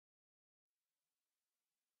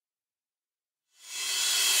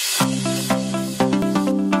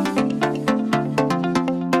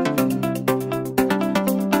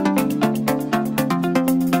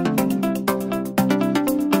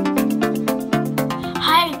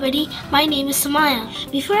everybody, my name is Samaya.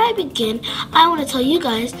 Before I begin, I want to tell you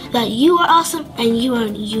guys that you are awesome and you are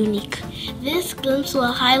unique. This glimpse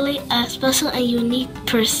will highlight a special and unique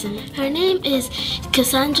person. Her name is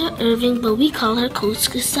Cassandra Irving, but we call her Coach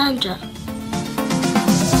Cassandra.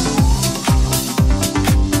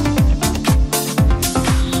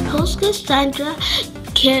 Coach Cassandra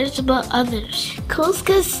cares about others. Coach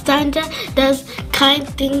Cassandra does kind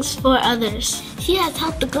things for others. She has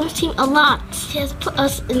helped the Glimpse team a lot. She has put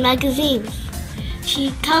us in magazines. She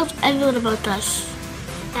tells everyone about us.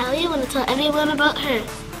 Now we want to tell everyone about her.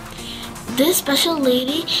 This special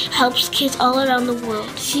lady helps kids all around the world.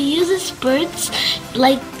 She uses sports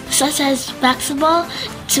such as basketball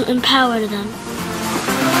to empower them.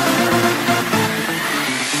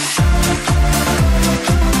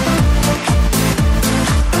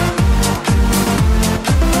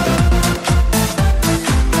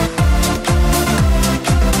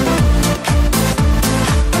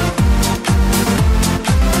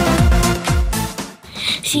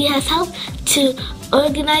 She has helped to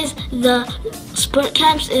organize the sport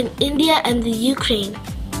camps in India and the Ukraine.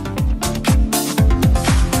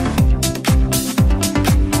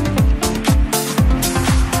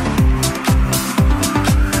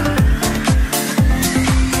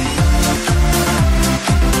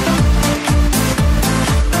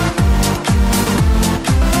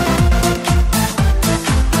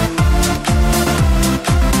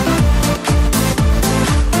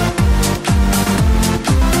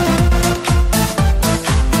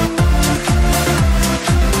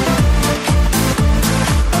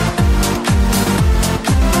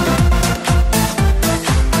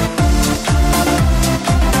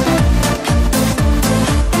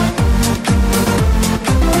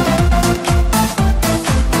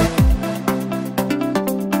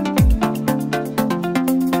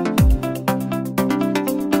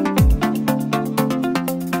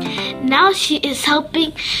 Now she is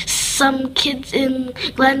helping some kids in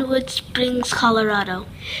Glenwood Springs, Colorado.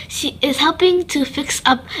 She is helping to fix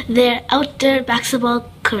up their outdoor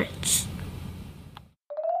basketball courts.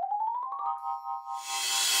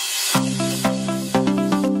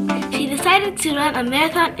 She decided to run a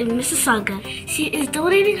marathon in Mississauga. She is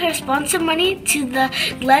donating her sponsor money to the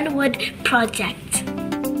Glenwood Project.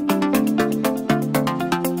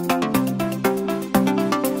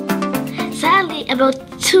 Sadly, about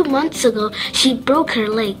 2 months ago, she broke her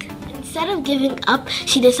leg. Instead of giving up,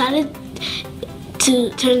 she decided to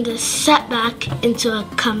turn the setback into a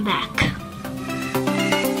comeback.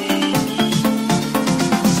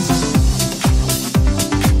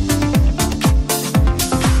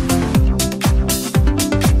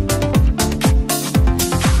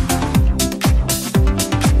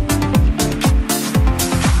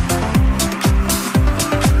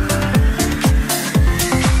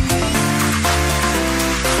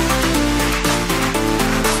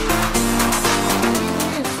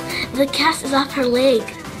 The cast is off her leg.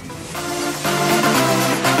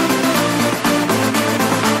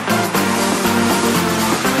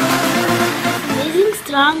 Amazing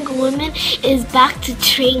strong woman is back to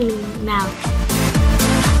training now.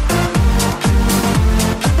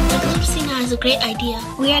 The Glimpse team has a great idea.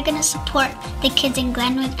 We are going to support the kids in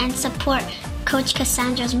Glenwood and support Coach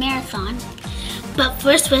Cassandra's marathon. But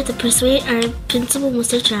first we have to persuade our principal,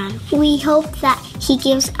 Mr. Tran. We hope that he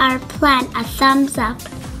gives our plan a thumbs up.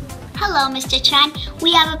 Hello, Mr. Tran.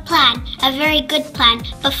 We have a plan, a very good plan,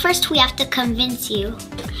 but first we have to convince you.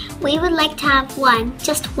 We would like to have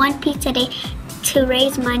just one pizza day to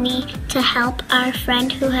raise money to help our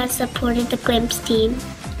friend who has supported the Glimpse team.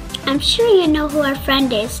 I'm sure you know who our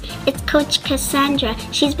friend is. It's Coach Cassandra.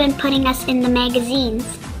 She's been putting us in the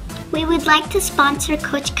magazines. We would like to sponsor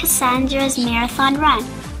Coach Cassandra's marathon run.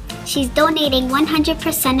 She's donating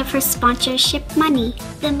 100% of her sponsorship money.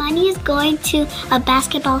 The money is going to a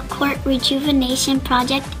basketball court rejuvenation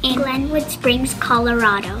project in Glenwood Springs,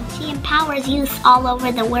 Colorado. She empowers youth all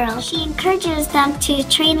over the world. She encourages them to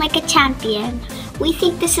train like a champion. We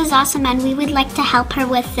think this is awesome and we would like to help her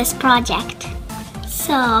with this project.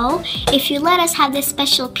 So, if you let us have this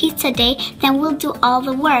special pizza day, then we'll do all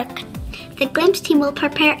the work. The Glimpse team will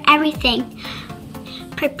prepare everything.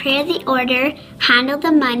 Prepare the order, handle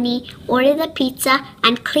the money, order the pizza,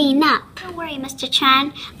 and clean up. Don't worry, Mr.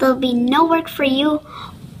 Tran. There'll be no work for you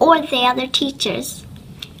or the other teachers.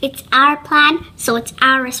 It's our plan, so it's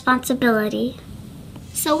our responsibility.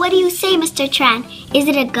 So what do you say, Mr. Tran? Is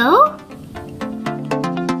it a go?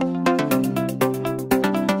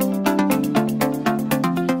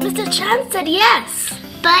 Mr. Tran said yes.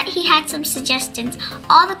 But he had some suggestions.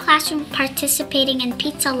 All the classroom participating in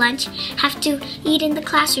pizza lunch have to eat in the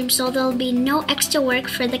classroom, so there'll be no extra work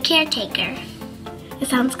for the caretaker. It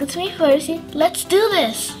sounds good to me, Percy. Let's do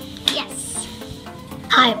this. Yes.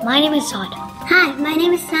 Hi, my name is Saad. Hi, my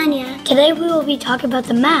name is Sanya. Today we will be talking about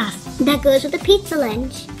the math. That goes with the pizza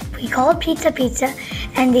lunch. We called pizza,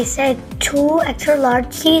 and they said 2 extra large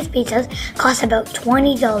cheese pizzas cost about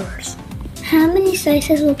 $20. How many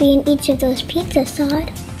slices will be in each of those pizzas,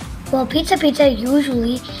 Saad? Well, pizza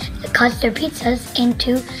usually cuts their pizzas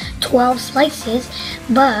into 12 slices,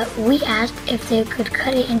 but we asked if they could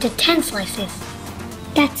cut it into 10 slices.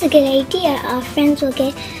 That's a good idea. Our friends will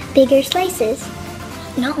get bigger slices.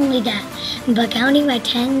 Not only that, but counting by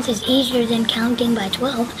 10s is easier than counting by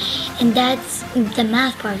 12, and that's the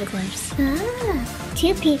math part of the glimpse.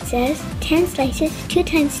 2 pizzas, 10 slices, 2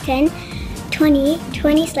 times 10, 20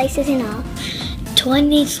 slices in all.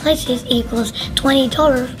 20 slices equals $20,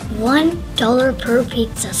 $1 per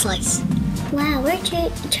pizza slice. Wow, we're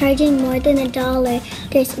charging more than $1.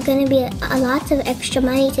 There's going to be a lots of extra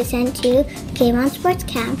money to send to Game On Sports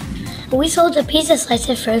Camp. We sold the pizza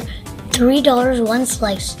slices for $3 one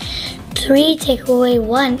slice. 3 take away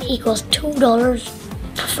 1 equals $2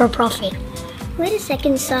 for profit. Wait a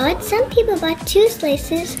second, Saad. Some people bought 2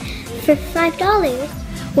 slices for $5.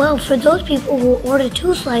 Well, for those people who ordered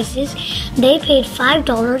 2 slices, they paid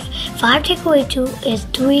 $5. 5 take away 2 is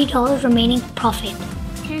 $3 remaining profit.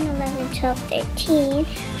 10, 11, 12, 13.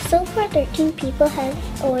 So far, 13 people have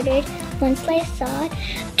ordered 1 slice, Saad.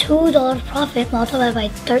 $2 profit multiplied by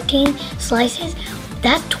 13 slices.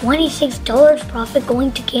 That's $26 profit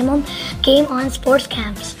going to Game On Sports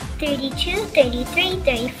Camps. 32, 33,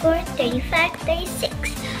 34, 35, 36.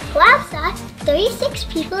 Wow, Saad, 36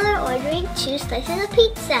 people are ordering 2 slices of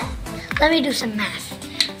pizza. Let me do some math.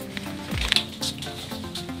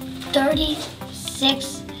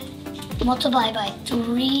 36 multiplied by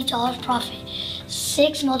 $3 profit.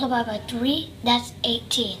 6 multiplied by 3, that's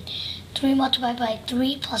 18. 3 multiplied by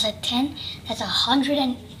 3 plus a 10, that's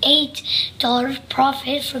 $108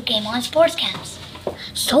 profit for Game On Sports Camps.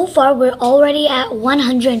 So far, we're already at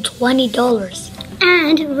 $120.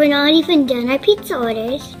 And we're not even done our pizza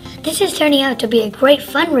orders. This is turning out to be a great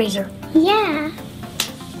fundraiser. Yeah.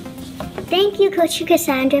 Thank you, Coach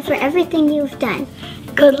Cassandra, for everything you've done.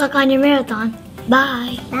 Good luck on your marathon.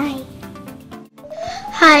 Bye. Bye.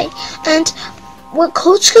 Hi, and what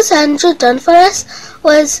Coach Cassandra done for us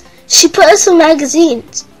was she put us in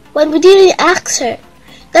magazines when we didn't ask her.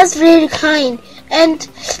 That's very kind, and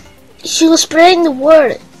she was spreading the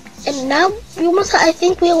word. And now I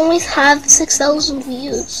think we always have 6,000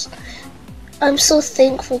 views. I'm so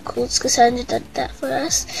thankful Coach Cassandra did that for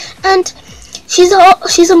us. And she's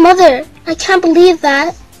a mother. I can't believe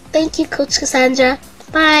that. Thank you, Coach Cassandra.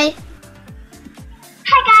 Bye.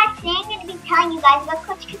 Hi guys, today I'm going to be telling you guys about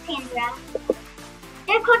Coach Cassandra.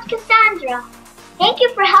 Dear Coach Cassandra, thank you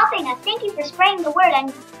for helping us. Thank you for spreading the word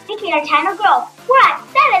and making our channel grow. We're at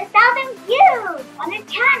 7,000 views on our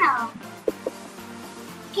channel.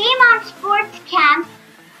 Game On Sports Camp,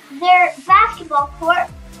 their basketball court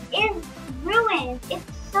is ruined. It's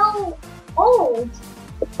so old.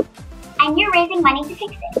 And you're raising money to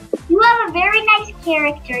fix it. You have a very nice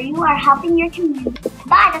character. You are helping your community.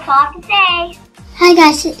 Bye, that's all I have to say. Hi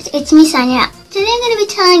guys, it's me, Sonia. Today I'm going to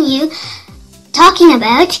be talking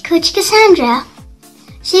about Coach Cassandra.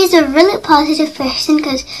 She's a really positive person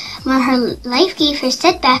because when her life gave her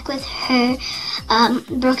setback with her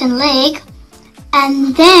broken leg,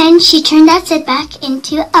 and then she turned that setback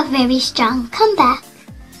into a very strong comeback.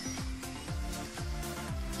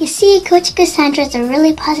 You see, Coach Cassandra is a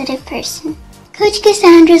really positive person. Coach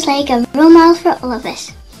Cassandra is like a role model for all of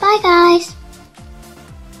us. Bye guys.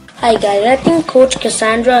 Hi guys, I think Coach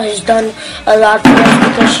Cassandra has done a lot for us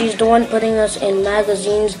because she's the one putting us in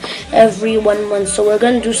magazines every 1 month. So we're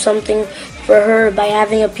going to do something for her by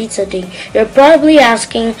having a pizza day. You're probably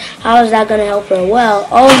asking, how is that going to help her? Well,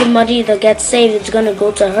 all the money that gets saved is going to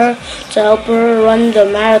go to her to help her run the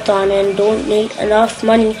marathon and donate enough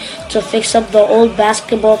money to fix up the old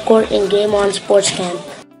basketball court in Game On Sports Camp.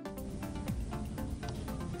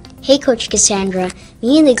 Hey Coach Cassandra,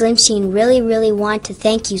 me and the Glimpse team really want to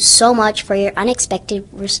thank you so much for your unexpected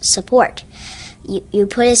support. You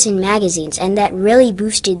put us in magazines and that really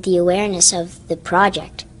boosted the awareness of the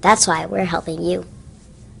project. That's why we're helping you.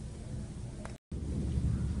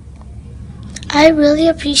 I really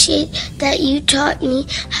appreciate that you taught me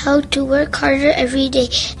how to work harder every day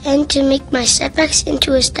and to make my setbacks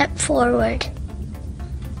into a step forward.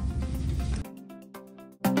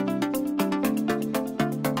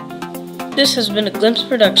 This has been a Glimpse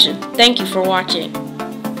production. Thank you for watching.